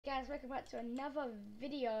Guys, welcome back to another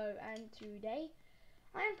video, and today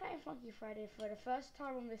I am playing Funky Friday for the first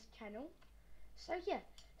time on this channel. So yeah,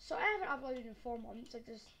 so I haven't uploaded in 4 months, I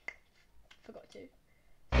just forgot to.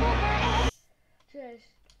 Just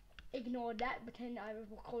ignore that, pretend I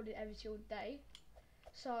recorded every single day.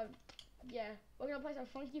 So yeah, we're gonna play some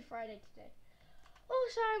Funky Friday today.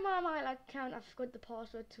 Also, my account, I forgot the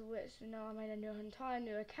password to it, so now I made an entire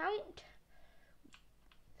new account.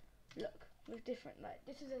 Look. With different, like,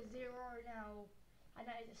 this is a 0 now, and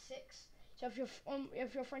that is a 6. So if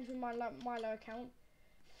you're friends with my Milo account,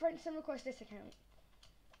 send request this account,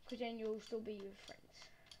 because then you'll still be with friends.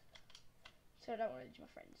 So I don't want to lose my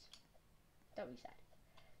friends. Don't be sad.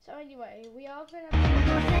 So anyway, we are gonna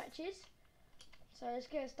play matches. So let's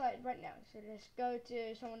get started right now. So let's go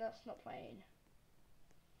to someone else not playing.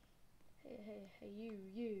 Hey,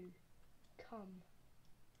 you, come.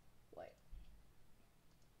 Wait.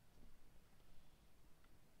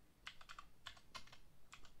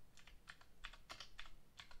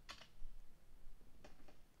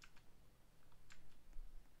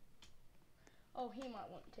 Oh, he might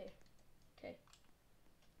want to. Okay.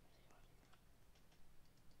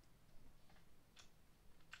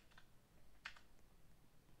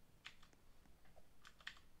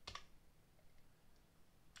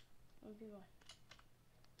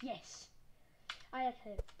 Yes. I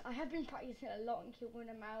have been practicing a lot on keyboard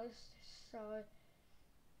and mouse, so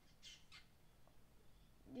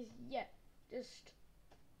just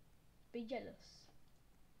be jealous.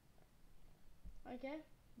 Okay?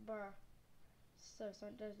 Bruh. So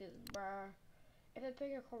someone does this, bruh. If they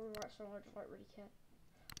pick a copyright song, I just don't really care.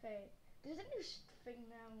 Okay, there's a new thing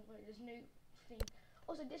now, there's a new thing.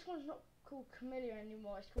 Also, this one's not called Chameleon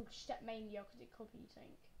anymore, it's called Step Mania because it copies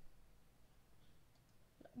things.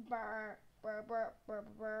 Brr, brr, brr, brr,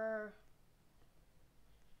 brr.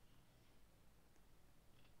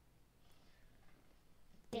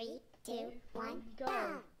 3, 2, 1,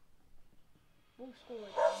 go! Wolf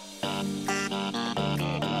scored.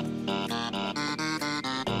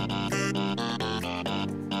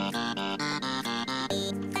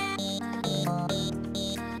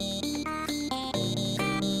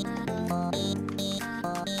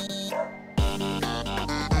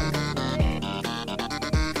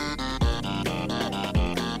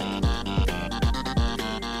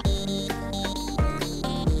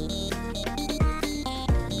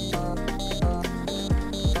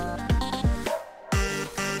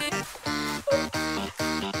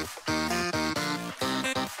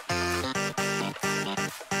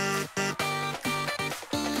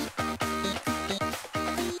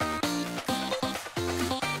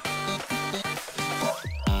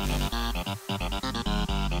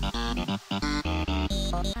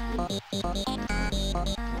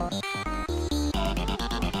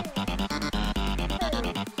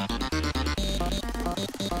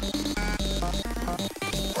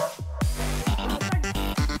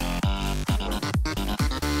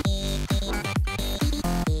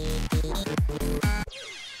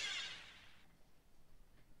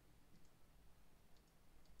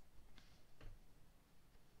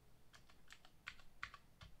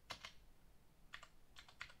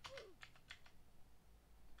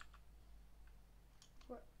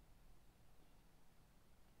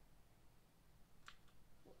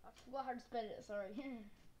 I forgot how to spell it, sorry.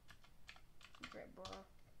 Great, bro.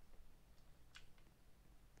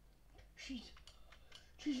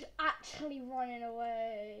 She's actually running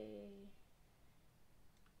away.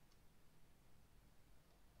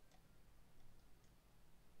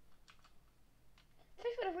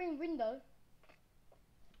 Thanks for the green window.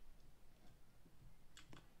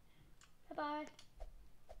 Bye bye.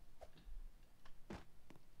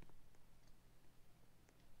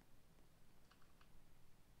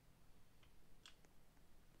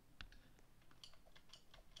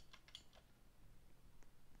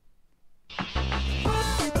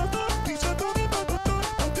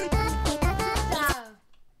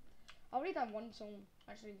 I've already done one song,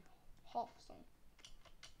 actually half a song.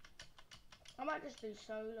 I might just do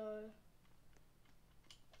solo.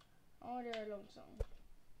 I'll do a long song.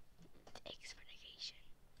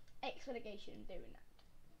 Explanation, doing that.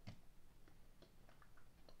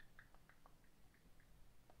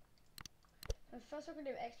 So first I'm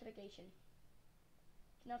gonna do explanation.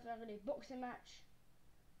 Then after I'm gonna do boxing match.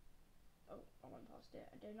 Oh, I went past it.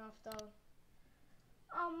 And then after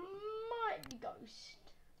I might be ghost.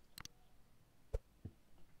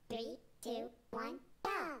 3, 2,